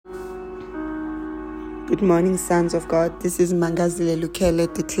Good morning, sons of God. This is Mangazile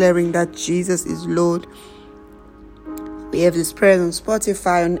Lukele declaring that Jesus is Lord. We have this prayer on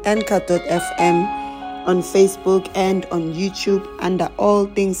Spotify, on Anchor.fm, on Facebook, and on YouTube under All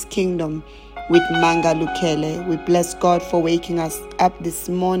Things Kingdom with Manga Lukele. We bless God for waking us up this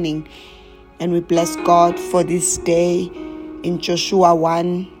morning, and we bless God for this day. In Joshua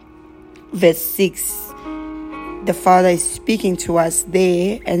 1, verse 6, the Father is speaking to us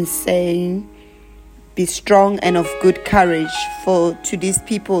there and saying, "Be strong and of good courage, for to these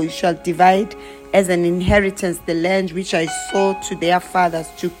people you shall divide as an inheritance the land which I swore to their fathers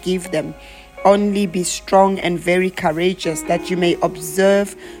to give them. Only be strong and very courageous, that you may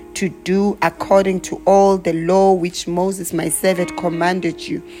observe to do according to all the law which Moses my servant commanded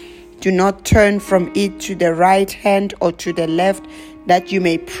you. Do not turn from it to the right hand or to the left, that you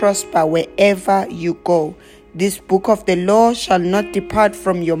may prosper wherever you go. This book of the law shall not depart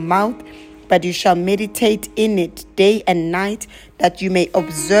from your mouth, but you shall meditate in it day and night, that you may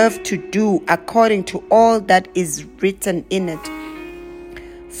observe to do according to all that is written in it.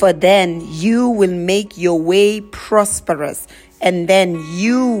 For then you will make your way prosperous, and then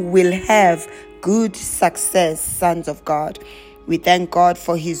you will have good success," sons of God. We thank God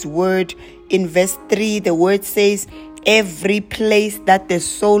for his word. In verse 3, the word says, "Every place that the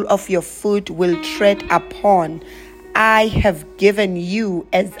sole of your foot will tread upon, I have given you,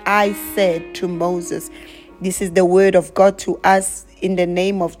 as I said to Moses." This is the word of God to us in the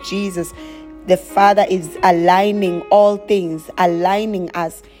name of Jesus. The Father is aligning all things, aligning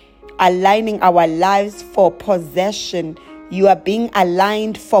us, aligning our lives for possession. You are being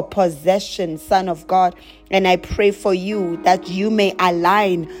aligned for possession, son of God. And I pray for you that you may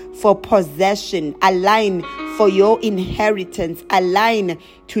align for possession, align for your inheritance, align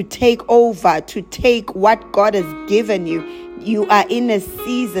to take over, to take what God has given you. You are in a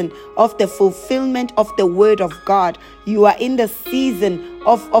season of the fulfillment of the word of God. You are in the season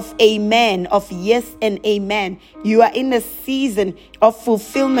of amen, of yes and amen. You are in a season of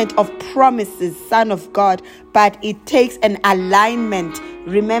fulfillment of promises, son of God. But it takes an alignment.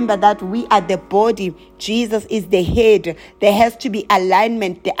 Remember that we are the body. Jesus is the head. There has to be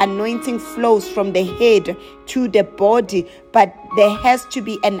alignment. The anointing flows from the head to the body, but there has to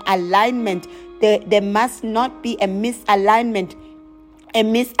be an alignment. There must not be a misalignment. A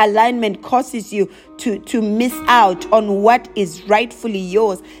misalignment causes you to miss out on what is rightfully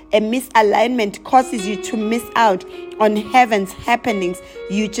yours. A misalignment causes you to miss out on heaven's happenings.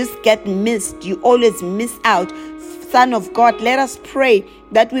 You just get missed. You always miss out. Son of God, let us pray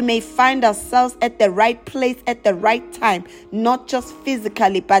that we may find ourselves at the right place at the right time, not just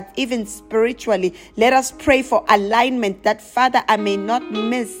physically, but even spiritually. Let us pray for alignment, that Father, I may not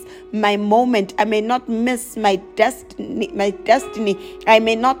miss my moment. I may not miss my destiny. I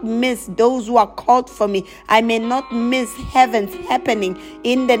may not miss those who are called for me. I may not miss heaven's happening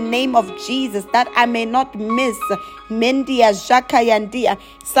in the name of Jesus, that I may not miss Mendia Jakayandia.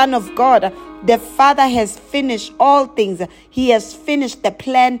 Son of God, the Father has finished all things. He has finished the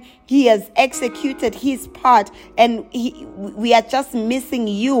plan. He has executed his part, and we are just missing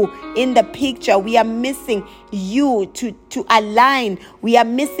you in the picture. We are missing you to align. We are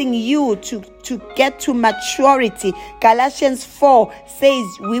missing you to get to maturity. Galatians 4 says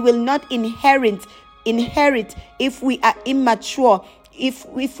we will not inherit if we are immature.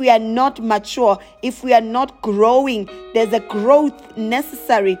 If we are not mature, if we are not growing, there's a growth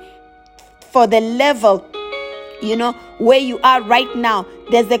necessary for the level, where you are right now.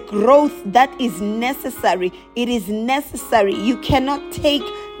 There's a growth that is necessary. It is necessary. You cannot take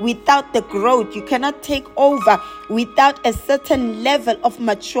without the growth. You cannot take over without a certain level of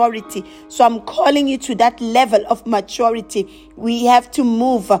maturity. So I'm calling you to that level of maturity. We have to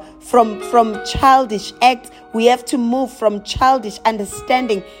move from childish acts. We have to move from childish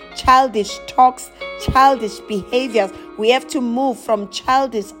understanding, childish talks, childish behaviors. We have to move from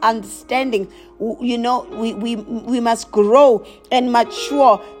childish understanding. We must grow and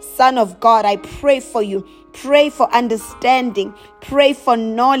mature. Son of God, I pray for you. Pray for understanding. Pray for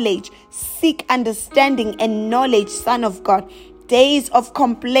knowledge. Seek understanding and knowledge, son of God. Days of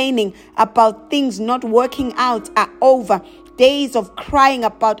complaining about things not working out are over. Days of crying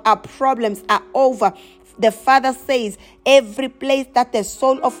about our problems are over. The Father says, every place that the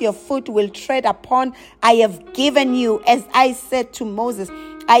sole of your foot will tread upon, I have given you, as I said to Moses.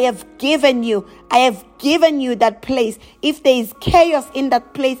 I have given you that place. If there is chaos in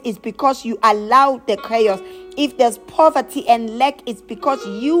that place, it's because you allowed the chaos. If there's poverty and lack, it's because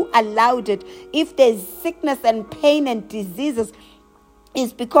you allowed it. If there's sickness and pain and diseases,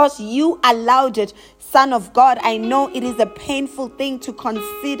 is because you allowed it. Son of God, I know it is a painful thing to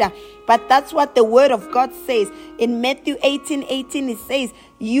consider, but that's what the word of God says. In Matthew 18:18, it says,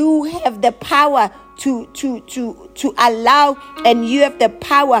 you have the power to allow, and you have the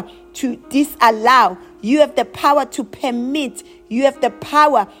power to disallow. You have the power to permit. You have the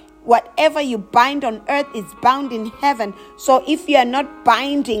power. Whatever you bind on earth is bound in heaven. So if you are not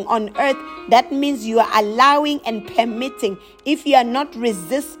binding on earth, that means you are allowing and permitting. If you are not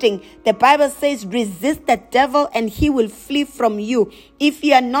resisting, the Bible says, resist the devil and he will flee from you. If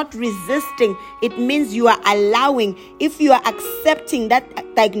you are not resisting, it means you are allowing. If you are accepting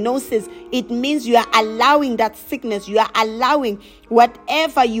that diagnosis, it means you are allowing that sickness. You are allowing.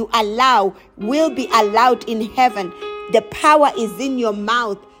 Whatever you allow will be allowed in heaven. The power is in your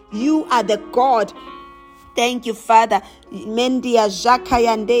mouth. You are the God. Thank you, Father. Mendia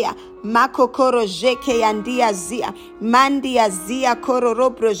Jakayandea, Makokoro Jeke Yandia Zia, Mandia Zia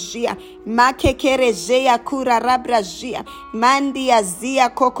Kororobrojia, Makekere Jea Kura Rabrajia, Mandia Zia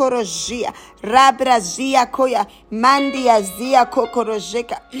Kokorojia, Rabrazia Koya, Mandia Zia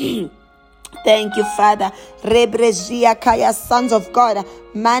Kokorojeka. Thank you, Father. Rebrejia Kaya, sons of God.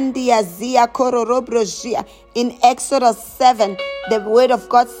 Mandia Zia Kororobrojia. In Exodus 7, the word of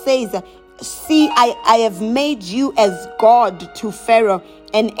God says, see, I have made you as God to Pharaoh,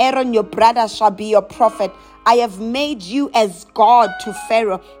 and Aaron your brother shall be your prophet. I have made you as God to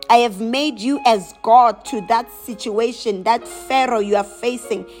Pharaoh. I have made you as God to that situation, that Pharaoh you are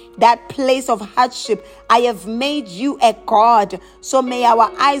facing, that place of hardship. I have made you a God. So may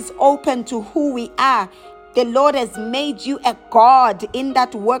our eyes open to who we are. The Lord has made you a God in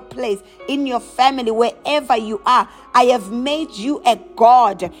that workplace, in your family, wherever you are. I have made you a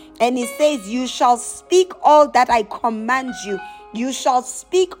God. And he says, you shall speak all that I command you. You shall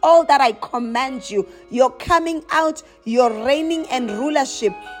speak all that I command you. Your coming out, your reigning and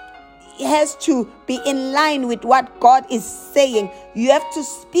rulership has to be in line with what God is saying. You have to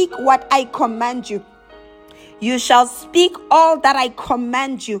speak what I command you. You shall speak all that I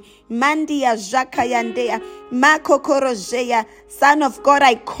command you. Mandia Jakayandea, Makokorojeya. Son of God,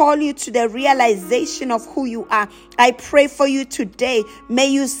 I call you to the realization of who you are. I pray for you today. May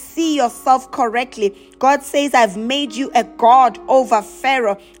you see yourself correctly. God says, I've made you a God over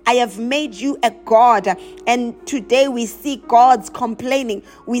Pharaoh. I have made you a God. And today we see gods complaining.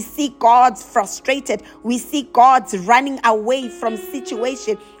 We see gods frustrated. We see gods running away from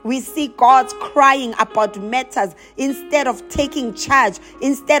situation. We see gods crying about matters instead of taking charge,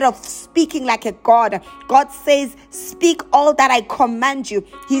 instead of speaking like a God. God says, speak all that I command you.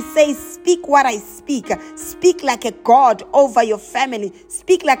 He says, speak what I speak. Speak like a God over your family.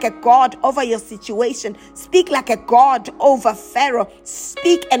 Speak like a God over your situation. Speak like a God over Pharaoh.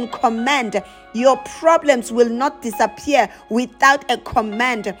 Speak and command. Your problems will not disappear without a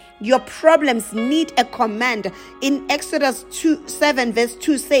command. Your problems need a command. In Exodus 7 verse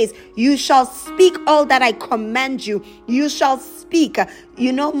 2 says, you shall speak all that I command you. You shall speak.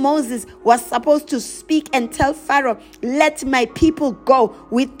 You know, Moses was supposed to speak and tell Pharaoh, let my people go.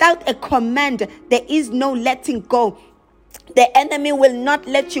 Without a command, there is no letting go. The enemy will not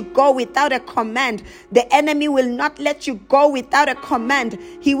let you go without a command. The enemy will not let you go without a command.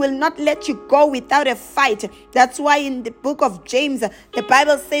 He will not let you go without a fight. That's why in the book of James, the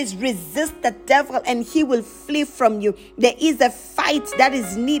Bible says, resist the devil and he will flee from you. There is a fight that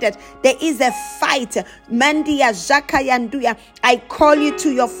is needed. There is a fight. Mandia Jakayanduya. I call you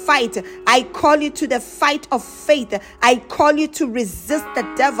to your fight. I call you to the fight of faith. I call you to resist the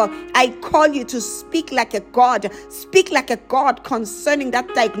devil. I call you to speak like a God. Speak like a God concerning that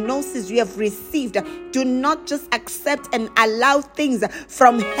diagnosis you have received. Do not just accept and allow things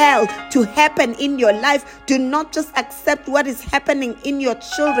from hell to happen in your life. Do not just accept what is happening in your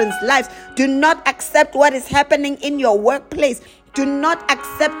children's lives. Do not accept what is happening in your workplace. Do not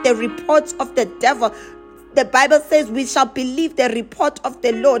accept the reports of the devil. The Bible says we shall believe the report of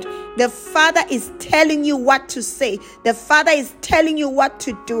the Lord. The Father is telling you what to say. The Father is telling you what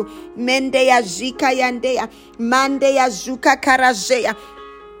to do. Mendeya jika yandeya, mandeya juka karajeya.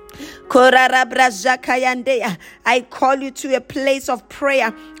 I call you to a place of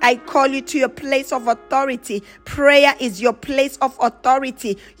prayer. I call you to a place of authority. Prayer is your place of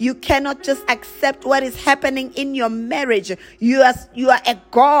authority. You cannot just accept what is happening in your marriage. You are a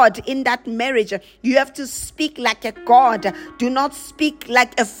God in that marriage. You have to speak like a God. Do not speak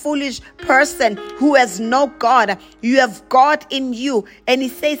like a foolish person who has no God. You have God in you. And he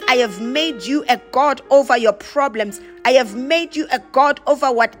says, I have made you a God over your problems. I have made you a God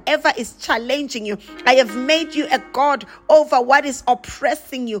over whatever is challenging you. I have made you a God over what is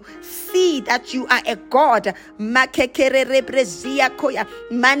oppressing you. See that you are a God. Makekererebrezia koya,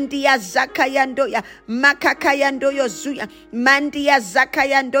 mandia zakayandoya, makakayandoyo zuya, mandia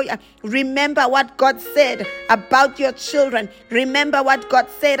zakayandoya. Remember what God said about your children. Remember what God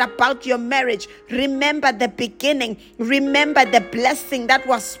said about your marriage. Remember the beginning. Remember the blessing that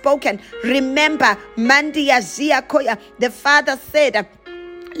was spoken. Remember, mandia zia koya. The Father said,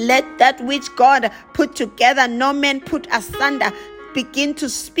 let that which God put together, no man put asunder. Begin to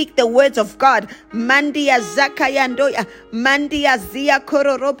speak the words of God. Mandia zakayandoya, mandia zia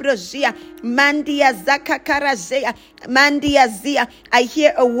kororobrozia, mandia zakakarazea, mandia zia. I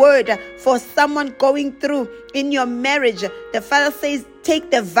hear a word for someone going through in your marriage. The Father says, take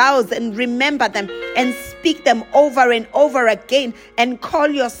the vows and remember them and speak them over and over again and call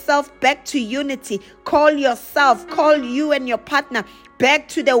yourself back to unity. Call you and your partner back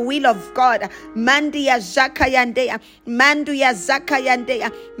to the will of God. Mandia zakayandea, manduya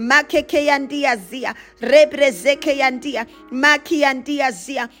zakayandea, makekeyandia zia, rebrezekeyandia, makiyandia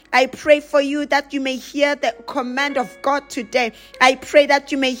zia. I pray for you that you may hear the command of God today. I pray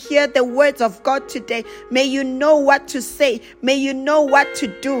that you may hear the words of God today. May you know what to say. May you know what to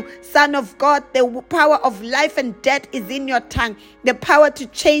do. Son of God, the power of life and death is in your tongue. The power to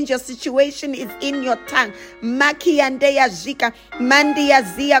change your situation is in your tongue. Makiyandeya zika, mandia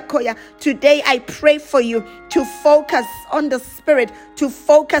zia koya. Today I pray for you to focus on the Spirit, to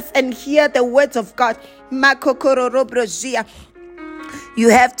focus and hear the words of God. Makokororobrozia. You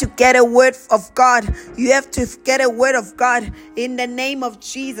have to get a word of God. You have to get a word of God in the name of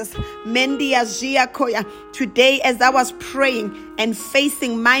Jesus. Mendia zia koya. Today, as I was praying and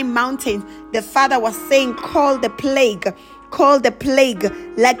facing my mountain, the Father was saying, call the plague. Call the plague,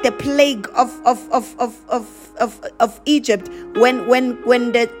 like the plague of Egypt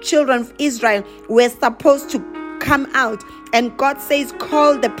when the children of Israel were supposed to come out. And God says,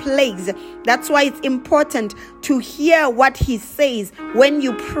 call the plagues. That's why it's important to hear what He says when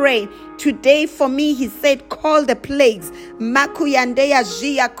you pray. Today for me, He said, call the plagues. Makuyandeya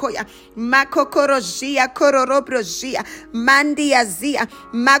jia koya, makokoro jia kororobro jia, mandia zia,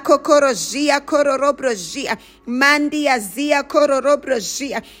 makokoro jia kororobro jia, mandia zia kororobro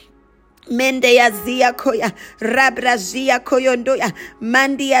jia. Mendeya zia koya, rabrazia koyondoya,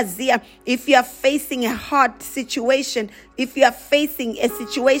 mandia zia. If you are facing a hard situation, if you are facing a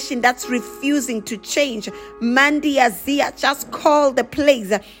situation that's refusing to change, mandia zia, just call the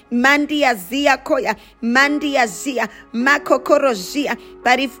plagues. Mandia zia koya, mandia zia, makokoro zia.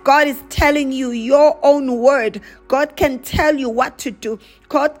 But if God is telling you your own word, God can tell you what to do.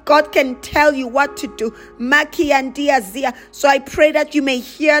 God can tell you what to do. Maki and Diazia. So I pray that you may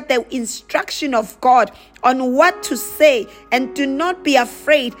hear the instruction of God on what to say, and do not be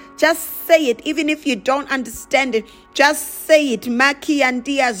afraid. Just say it, even if you don't understand it. Just say it. Maki and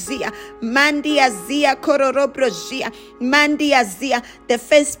Diazia, Mandiazia kororobrozia, Mandiazia. The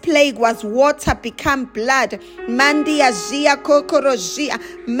first plague was water become blood. Mandiazia kokorozia,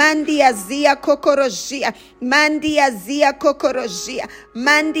 Mandiazia kokorozia, Mandiazia kokorozia,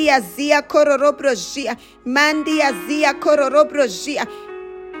 Mandiazia kororobrozia, Mandiazia kororobrozia.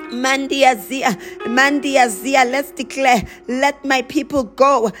 Mandiazia, Mandiazia, let's declare, let my people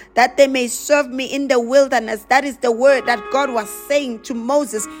go, that they may serve me in the wilderness. That is the word that God was saying to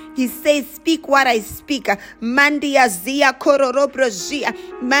Moses. He says, speak what I speak. Mandiazia kororobrozia,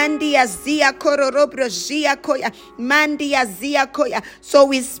 Mandiazia kororobrozia koya, Mandiazia koya. So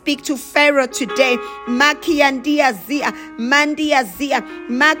we speak to Pharaoh today. Makiandiazia, Mandiazia,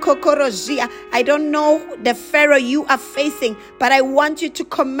 Makokorozia. I don't know the Pharaoh you are facing, but I want you to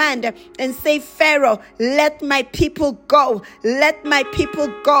command and say, Pharaoh, let my people go. Let my people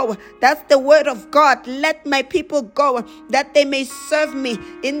go. That's the word of God. Let my people go, that they may serve me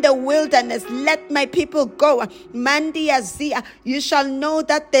in the wilderness. Let my people go. Mandiazia, you shall know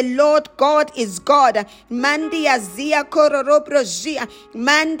that the Lord God is God. Mandiazia kororobrozia,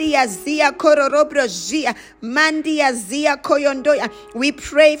 Mandiazia kororobrozia, Mandiazia koyondoya. We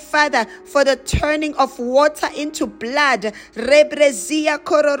pray, Father, for the turning of water into blood. Rebrezia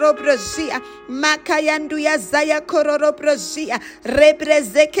kororobrozia, Makayanduya zaya kororobrozia,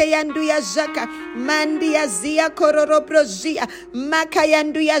 Rebrezekeyanduya zaka, Mandiazia kororobrozia,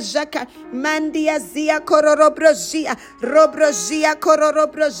 Makayanduya zaka, Mandiazia kororobrozia, Robrozia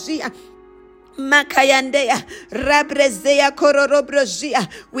kororobrozia. Makayandea, Rabrezea Kororobrojia.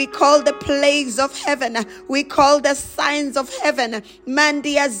 We call the plagues of heaven. We call the signs of heaven.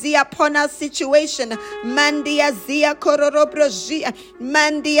 Mandia Zia upon our situation. Mandia Zia Kororobrojia.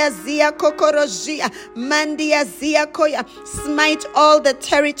 Mandia Zia Kokorojia. Mandia Zia Koya. Smite all the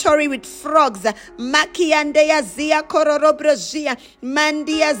territory with frogs. Makiandea Zia Kororobrojia.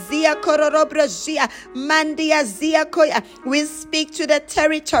 Mandia Zia Kororobrojia. Mandia Zia Koya. We speak to the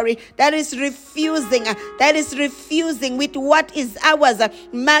territory that is refusing with what is ours.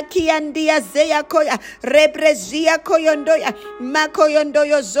 Makiandia zeya koya rebrezia koyondoya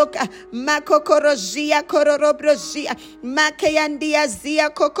makoyondoyo zoka makokorojia kororobrojia makiandia zia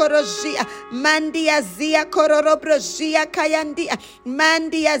kokorojia mandia zia kororobrojia kayandia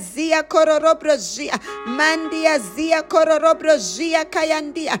mandia zia kororobrojia mandia zia kororobrojia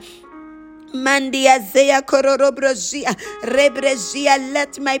kayandia Mandia Zea Kororobrojia Rebrejia,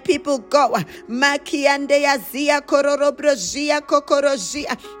 let my people go. Makiandea Zia Kororobrojia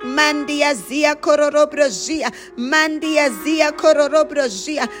Kokorojia Mandia Zia Kororobrojia Mandia Zia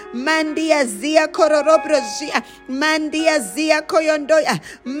Kororobrojia Mandia Zia Kororobrojia Mandia Zia Koyondoya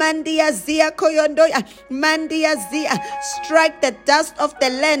Mandia Zia Koyondoya Mandia Zia. Strike the dust of the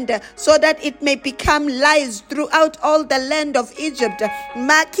land so that it may become lies throughout all the land of Egypt.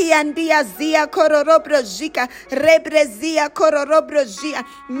 Makiandia Zia kororobrojika rebrezia kororobrojia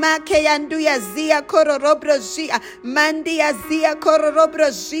makeyanduya zia kororobrojia mandia zia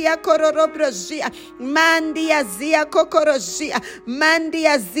kororobrojia kororobrojia mandia zia kokorojia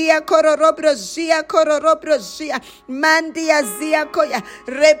mandia zia kororobrojia kororobrojia mandia zia koya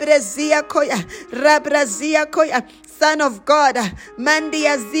rebrezia koya rabrazia koya. Son of God,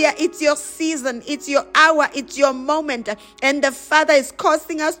 Mandia Zia, it's your season, it's your hour, it's your moment. And the Father is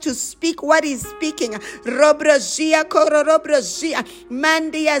causing us to speak what He's speaking. Robrojia kororobrojia,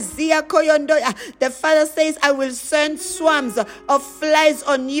 Mandia Zia koyondoya. The Father says, I will send swarms of flies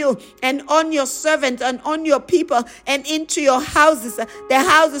on you and on your servants and on your people and into your houses, the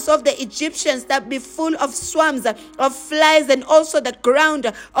houses of the Egyptians that be full of swarms of flies and also the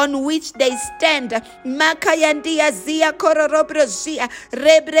ground on which they stand. Makayandia Zia kororobrojia,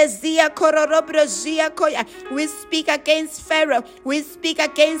 rebrezia kororobrojia koya. We speak against Pharaoh. We speak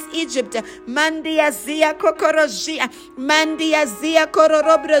against Egypt. Mandia Zia kokorojia, Mandia Zia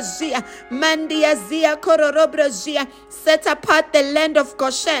kororobrojia, Mandia Zia kororobrojia. Set apart the land of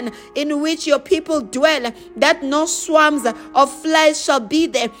Goshen in which your people dwell, that no swarms of flies shall be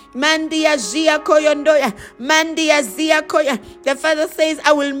there. Mandia Zia koyondoya, Mandia Zia koya. The Father says,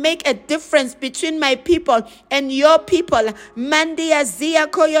 I will make a difference between my people and your people. Mandia Zia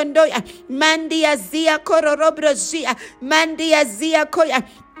koyondoya, Mandia Zia kororobrojia, Mandia Zia koya.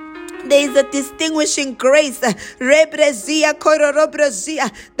 There is a distinguishing grace. Rebrezia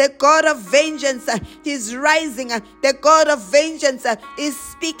kororobrojia. The God of vengeance is rising. The God of vengeance is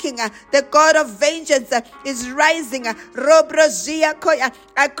speaking. The God of vengeance is rising. Robrojia koya.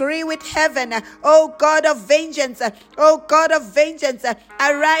 Agree with heaven. Oh God of vengeance. Oh God of vengeance.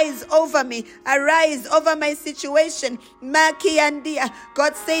 Arise over me. Arise over my situation. Makiandia.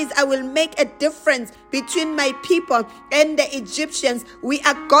 God says, I will make a difference between my people and the Egyptians. We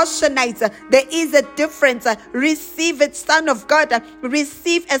are Goshenites. There is a difference. Receive it, Son of God.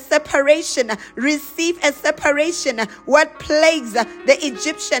 Receive a separation. Receive a separation. What plagues the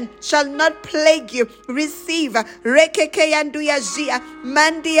Egyptian shall not plague you. Receive. Rekekeyanduya jia.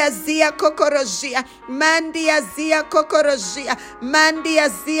 Mandia zia kokorojia. Mandia zia kokorojia. Mandia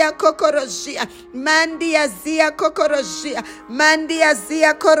zia kokorojia. Mandia zia kokorojia. Mandia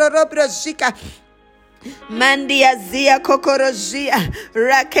zia kororobrojika. Mandia Zia kokorojia,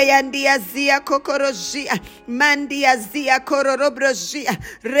 Rakayandia Zia kokorojia, Mandia Zia kororobrojia,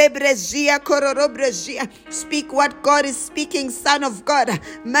 Rebrejia kororobrojia. Speak what God is speaking, Son of God.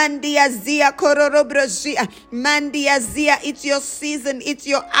 Mandia Zia kororobrojia, Mandia Zia, it's your season, it's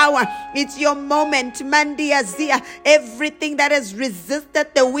your hour, it's your moment. Mandia Zia, everything that has resisted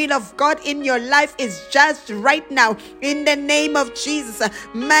the will of God in your life is judged right now in the name of Jesus.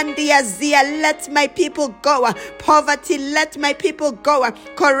 Mandia Zia, let my people go. Poverty, let my people go.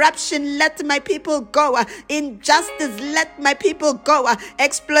 Corruption, let my people go. Injustice, let my people go.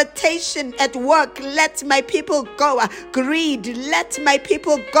 Exploitation at work, let my people go. Greed, let my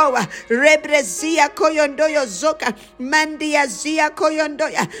people go. Rebrezia koyondoyo zoka, Mandia zia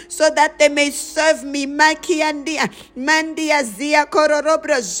koyondoya, so that they may serve me. Makiandia, Mandia zia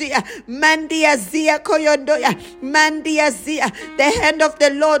kororobrozia, Mandia zia koyondoya, Mandia zia. The hand of the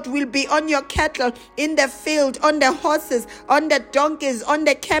Lord will be on your cattle in the field, on the horses, on the donkeys, on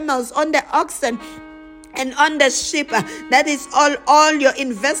the camels, on the oxen. and on the ship, that is all your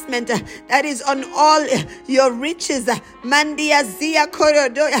investment, that is on all your riches. Mandia zia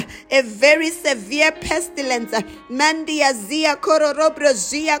korodoya, a very severe pestilence. Mandia zia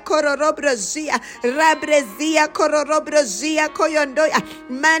kororobrozia kororobrozia, rabrezia kororobrozia koyondoya,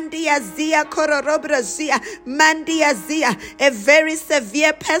 mandia zia kororobrozia, mandia zia, a very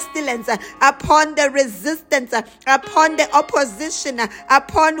severe pestilence upon the resistance, upon the opposition,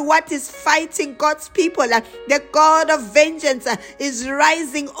 upon what is fighting God's people. The God of vengeance is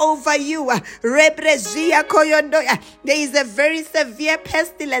rising over you. Rebrezia koyondoya. There is a very severe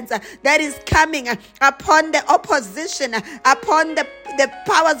pestilence that is coming upon the opposition, upon the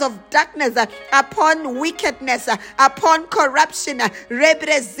powers of darkness, upon wickedness, upon corruption.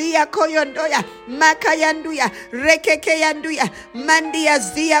 Rebrezia koyondoya, makayanduya, rekekeyanduya, mandia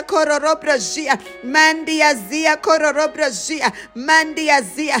zia kororobrozia, mandia zia kororobrozia, mandia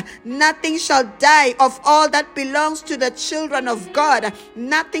zia. Nothing shall die of all that belongs to the children of God.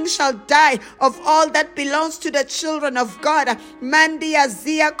 Nothing shall die of all that belongs to the children of God. Mandia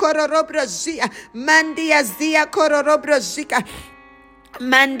zia kororobrozia, mandia zia kororobrozika.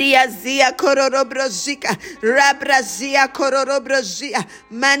 Mandia zia kororobrozika, rabrazia kororobrozia,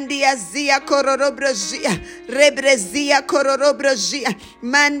 mandia zia kororobrozia, rebrezia kororobrozia,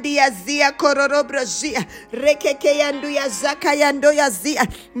 mandia zia kororobrozia, rekekeyanduya zakayandoya zia,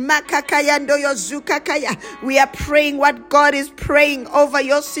 makakayandoyo zukakaya. We are praying what God is praying over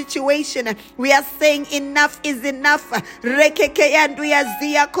your situation. We are saying enough is enough. Rekekeyanduya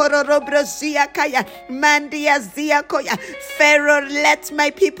zia kororobrozia kaya, mandia zia koya. Pharaoh, let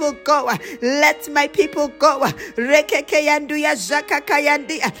my people go. Let my people go. Rekekeyanduya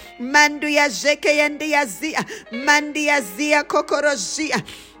zakakayandia, manduya zekeyandia zia, mandia zia kokorozia.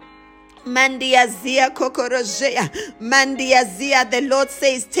 Mandia zia kokorozea, mandia zia. The Lord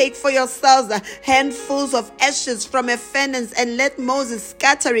says, take for yourselves handfuls of ashes from a furnace and let Moses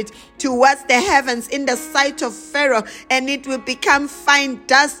scatter it towards the heavens in the sight of Pharaoh, and it will become fine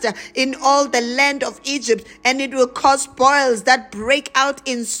dust in all the land of Egypt, and it will cause boils that break out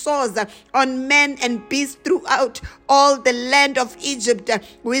in sores on men and beasts throughout all the land of Egypt.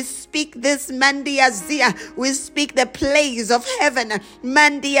 We speak this mandia zia. We speak the plagues of heaven,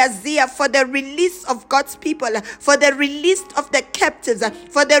 mandia zia, for the release of God's people, for the release of the captives,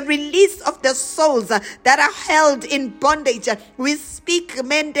 for the release of the souls that are held in bondage. We speak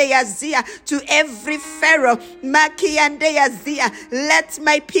mandia zia to every Pharaoh, makiandeya zia. Let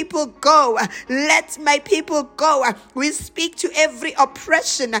my people go. Let my people go. We speak to every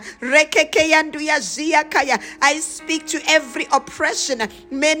oppression. Rekekeyanduya zia kaya. I speak to every oppression.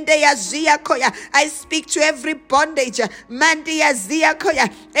 Mendeya zia koya. I speak to every bondage. Mandia zia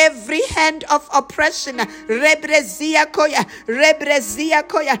koya. Every hand of oppression. Rebrezia koya. Rebrezia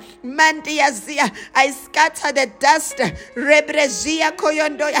koya. Mandia zia. I scatter the dust. Rebrezia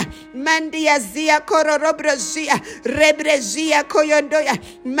koyondoya. Mandia zia kororobrezia. Rebrezia koyondoya.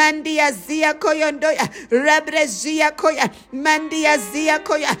 Mandia zia koyondoya. Rebrezia koya. Mandia zia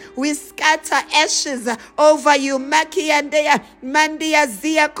koya. We scatter ashes over you. Makiandeya. Mandia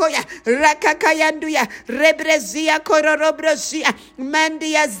zia koya. Rakakayanduya. Rebrezia kororobrezia.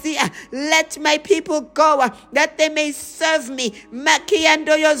 Mandia zia. Let my people go that they may serve me.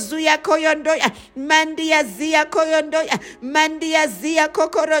 Makiandoyo zuya koyondoya. Mandia zia koyondoya. Mandia zia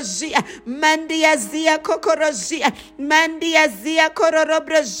kokorozia. Mandia zia kokorozia. Mandia zia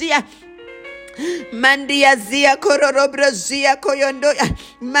kororobrozia. Mandia zia kororobrozia koyondoya.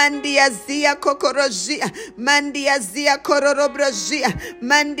 Mandia zia kokorozia. Mandia zia kororobrozia.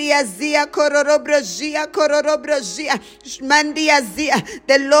 Mandia zia kororobrozia kororobrozia. Mandia zia.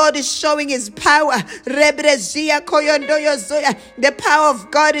 The Lord is showing his power. Rebrezia koyondoyo zoya. The power of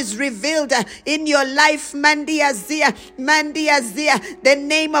God is revealed in your life. Mandia zia. Mandia zia. The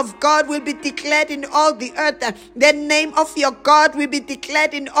name of God will be declared in all the earth. The name of your God will be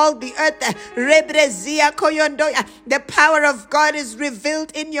declared in all the earth. Rebrezia koyondoya. The power of God is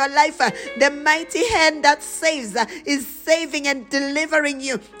revealed in your life. The mighty hand that saves is saving and delivering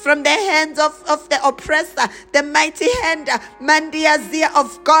you from the hands of the oppressor. The mighty hand, mandia zia,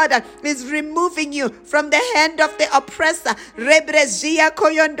 of God is removing you from the hand of the oppressor. Rebrezia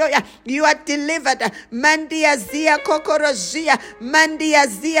koyondoya. You are delivered. Mandia zia kokorozia. Mandia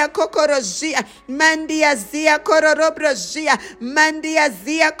zia kokorozia. Mandia zia kororobrozia. Mandia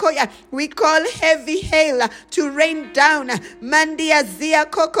zia koya. We call call heavy hail to rain down, Mandia Zia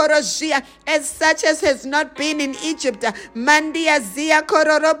Kokorojia, as such as has not been in Egypt, Mandia Zia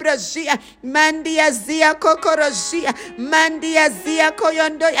Kororobrojia, Mandia Zia Kokorojia, Mandia Zia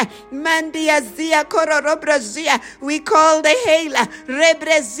Koyondoya, Mandia Zia Kororobrojia. We call the hail,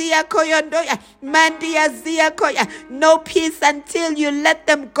 Rebrezia Koyondoya, Mandia Zia Koya. No peace until you let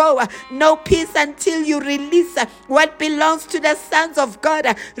them go. No peace until you release what belongs to the sons of God.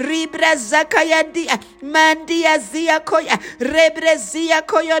 Ribra Zakayandia, Mandia Zia Koya, Rebrezia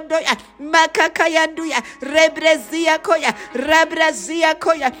Koyondoya, Makakayanduya, Rebrezia Koya, Rabrazia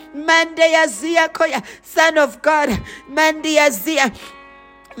Koya, Mandia Zia Koya, Son of God, Mandia Zia.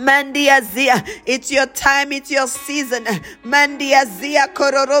 Mandia Zia, it's your time, it's your season. Mandia Zia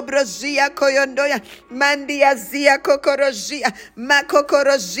Kororobrojia Koyondoya, Mandia Zia Kokorojia,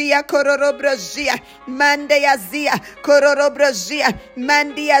 Makokorojia Kororobrojia, Mandia Zia Kororobrojia,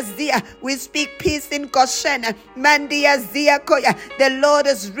 Mandia Zia. We speak peace in Goshen. Mandia Zia Koya. The Lord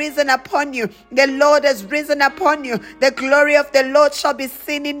has risen upon you. The Lord has risen upon you. The glory of the Lord shall be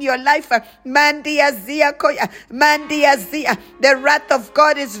seen in your life. Mandia Zia Koya, Mandia Zia. The wrath of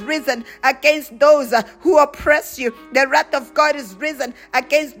God is risen against those who oppress you. The wrath of God is risen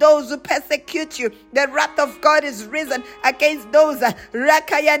against those who persecute you. The wrath of God is risen against those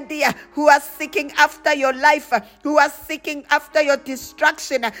Rakayandia who are seeking after your life, who are seeking after your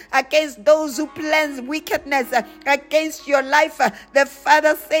destruction, against those who plan wickedness against your life. The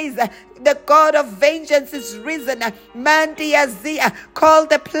Father says, the God of vengeance is risen. Mandia Zia, call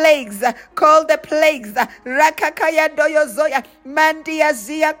the plagues, call the plagues. Rakakaya doyozoya, Mandia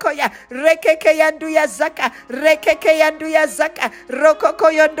Zia koya, Rekekeyanduya zaka, Rekekeyanduya zaka,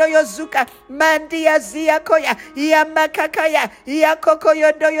 Rokokoyondoyozuka, Mandia Zia koya, Yamakakaya,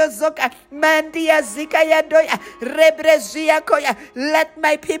 Yakokoyondoyozoka, Mandia Zikaya doya, Rebrezia koya. Let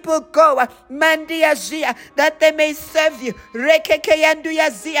my people go, Mandia Zia, that they may serve you.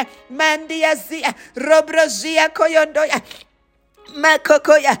 Rekekeyanduya Zia, Mandia Zia, Robrozia Koyondoya,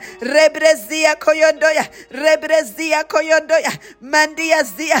 Makokoya, Rebrezia Koyondoya, Rebrezia Koyondoya, Mandia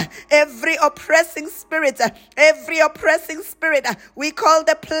Zia. Every oppressing spirit, we call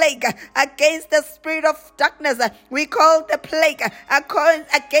the plague against the spirit of darkness. We call the plague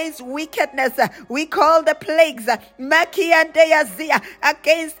against wickedness. We call the plagues Makiandea Zia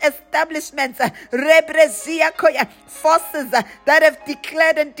against establishments. Rebrezia Koya, forces that have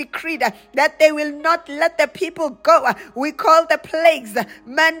declared and decreed that they will not let the people go. We call the plagues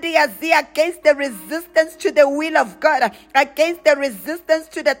Mandia Zia against the resistance to the will of God, against the resistance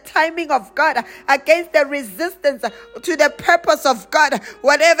to the timing of God, against the resistance to the purpose of God.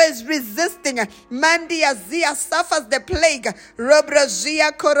 Whatever is resisting, Mandia Zia suffers the plague.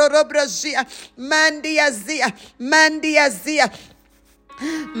 Robrozia Kororobrozia, Mandia Zia, Mandia Zia.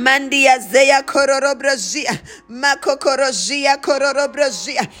 Mandia Zia Kororobrozia, Makokorojia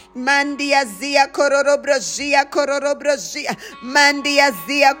Kororobrozia, Mandia Zia Kororobrozia Kororobrozia, Mandia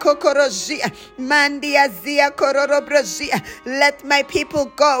Zia Kokorojia, Mandia Zia Kororobrozia. Let my people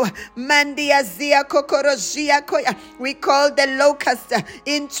go. Mandia Zia Kokorojia Koya. We call the locust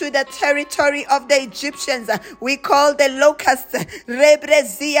into the territory of the Egyptians. We call the locust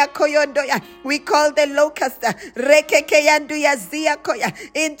Rebrezia Koyondoya. We call the locust Rekekeyanduya Zia Koya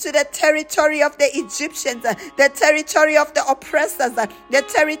into the territory of the Egyptians, the territory of the oppressors, the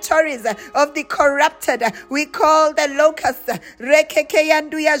territories of the corrupted. We call the locusts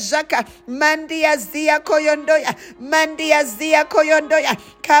Rekekeyanduya Jaka, Mandia Zia Koyondoya, Mandia Zia Koyondoya.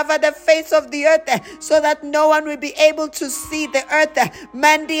 Cover the face of the earth so that no one will be able to see the earth.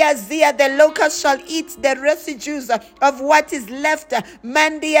 Mandia Zia, the locust shall eat the residues of what is left.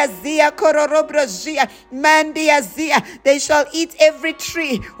 Mandia Zia Kororobrozia, Mandia Zia, they shall eat every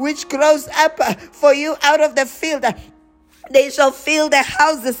tree which grows up for you out of the field. They shall fill the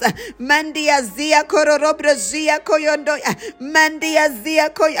houses. Mandia Zia Kororobrozia Koyondoya. Mandia Zia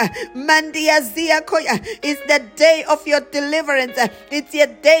Koya. Mandia Zia Koya. It's the day of your deliverance. It's your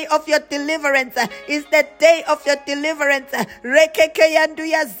day of your deliverance. It's the day of your deliverance.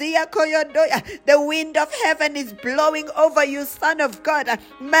 Rekekeyanduya Zia Koyondoya. The wind of heaven is blowing over you, son of God.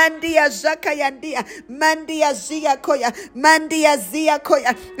 Mandia Zakayandia. Mandia Zia Koya. Mandia Zia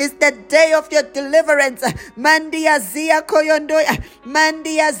Koya. It's the day of your deliverance. Mandia Zia Koya.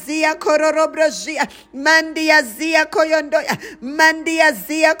 Mandia Zia Kororobrozia, Mandia Zia Koyondoya, Mandia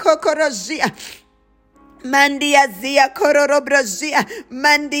Zia Kokorozia. Mandia zia kororobrozia,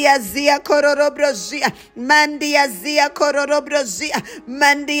 mandia zia kororobrozia, mandia zia kororobrozia,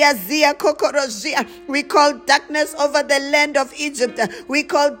 mandia zia kokorozia. We call darkness over the land of Egypt. We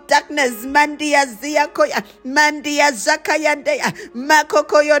call darkness mandia zia koya, mandia zakayandea,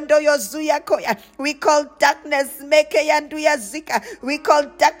 makokoyondoyo zuya koya. We call darkness mekeyanduya zika. We call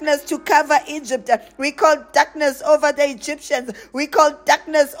darkness to cover Egypt. We call darkness over the Egyptians. We call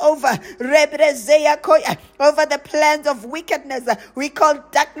darkness over Rebrezeya koya, over the plans of wickedness. We call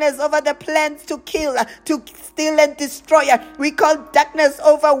darkness over the plans to kill, to steal and destroy. We call darkness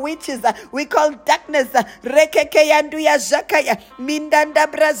over witches. We call darkness rekekeyanduya zakaya,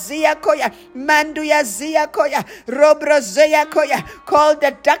 mindanda brazia koya, manduya zia koya, robrozeya koya. Call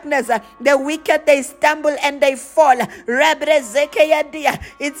the darkness. The wicked, they stumble and they fall. Rebrezekeyandia.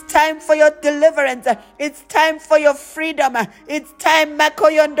 It's time for your deliverance. It's time for your freedom. It's time,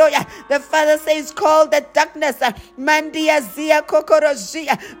 makoyondoya. The Father says, call the darkness, mandia zia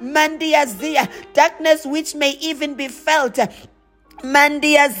kokorozia, mandia zia, darkness which may even be felt.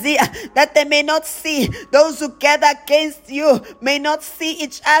 Mandia zia, that they may not see. Those who gather against you may not see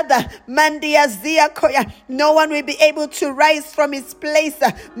each other. Mandia zia koya. No one will be able to rise from his place.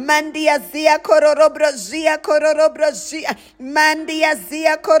 Mandia zia kororobrozia kororobrozia. Mandia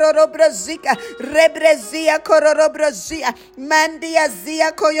zia kororobrozika. Rebrezia kororobrozia. Mandia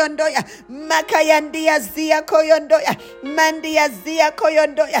zia koyondoya. Makayandia zia koyondoya. Mandia zia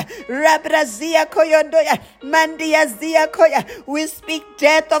koyondoya. Rabrazia koyondoya. Mandia zia koya. We speak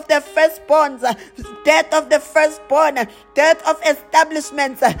death of the firstborns, death of the firstborn, death of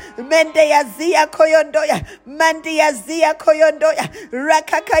establishments. Mendeya zia koyondoya, mandia zia koyondoya,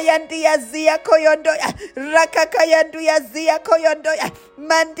 rakakayandia zia koyondoya, rakakayanduya zia koyondoya,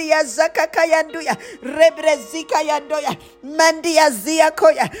 mandia zakakayanduya, rebrezika yandoya, mandia zia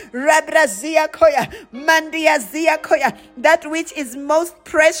koya, rabrazia koya, mandia zia koya. That which is most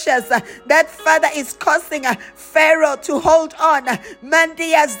precious, that Father is causing Pharaoh to hold on.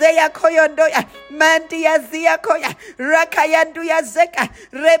 Mandia zeya koyondoya, mandia zia koya, rakayanduya zeka,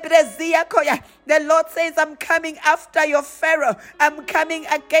 rebrezia koya. The Lord says, I'm coming after your Pharaoh. I'm coming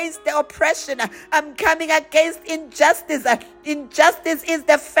against the oppression. I'm coming against injustice. Injustice is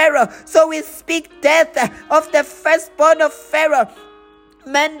the Pharaoh. So we speak death of the firstborn of Pharaoh.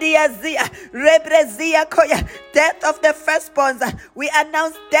 Mandia zia, rebrezia koya, death of the firstborns. We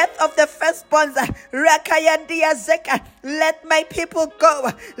announce death of the firstborns. Rakayandia zeka. Let my people go.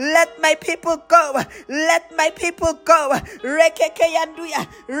 Let my people go. Let my people go. Rekekeyanduya,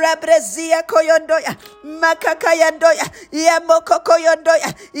 rabrezia koyondoya, makakayandoya,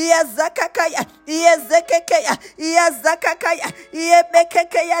 yamokokoyondoya, yazakakaya, yazekekeya, yazakakaya,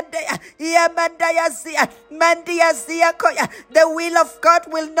 yemekekeyandaya, yamandayazia, mandiazia koya. The will of God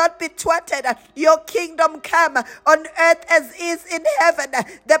will not be thwarted. Your kingdom come on earth as is in heaven.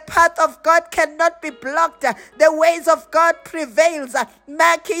 The path of God cannot be blocked. The ways of God prevails.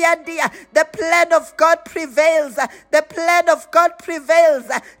 Makiandia, the plan of God prevails. The plan of God prevails.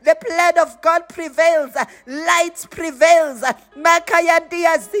 The plan of God prevails. Light prevails.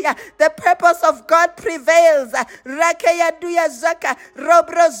 Makayandia zia, the purpose of God prevails. Rakayanduya zaka,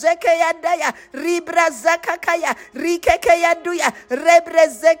 robro zekayandaya, ribra zakakaya, rikekeyanduya,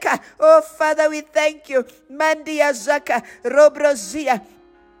 rebrezeka. Oh Father, we thank you. Mandia zaka, robrozia.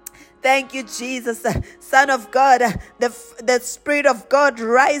 Thank you, Jesus, Son of God. The Spirit of God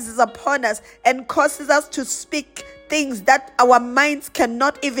rises upon us and causes us to speak things that our minds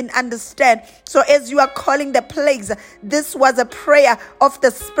cannot even understand. So as you are calling the plagues, this was a prayer of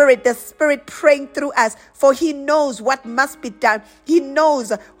the Spirit praying through us, for He knows what must be done. He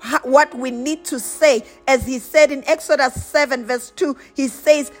knows what we need to say. As He said in Exodus 7 verse 2, He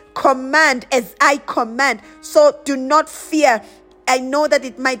says, command as I command. So do not fear. I know that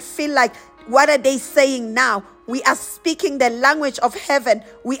it might feel like, what are they saying now? We are speaking the language of heaven.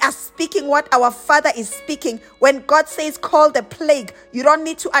 We are speaking what our Father is speaking. When God says call the plague, you don't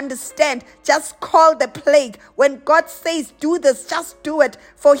need to understand. Just call the plague. When God says do this, just do it.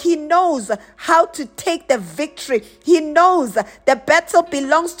 For He knows how to take the victory. He knows the battle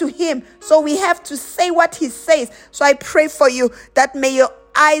belongs to Him. So we have to say what He says. So I pray for you that may your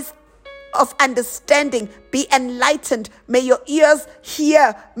eyes of understanding be enlightened. May your ears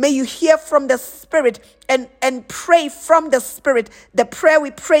hear. May you hear from the Spirit and pray from the Spirit. The prayer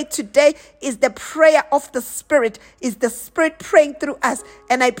we pray today is the prayer of the Spirit, is the Spirit praying through us.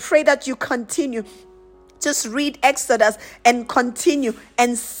 And I pray that you continue. Just read Exodus and continue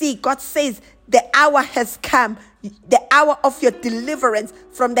and see. God says the hour has come. The hour of your deliverance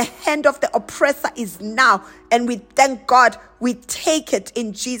from the hand of the oppressor is now. And we thank God. We take it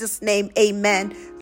in Jesus' name. Amen.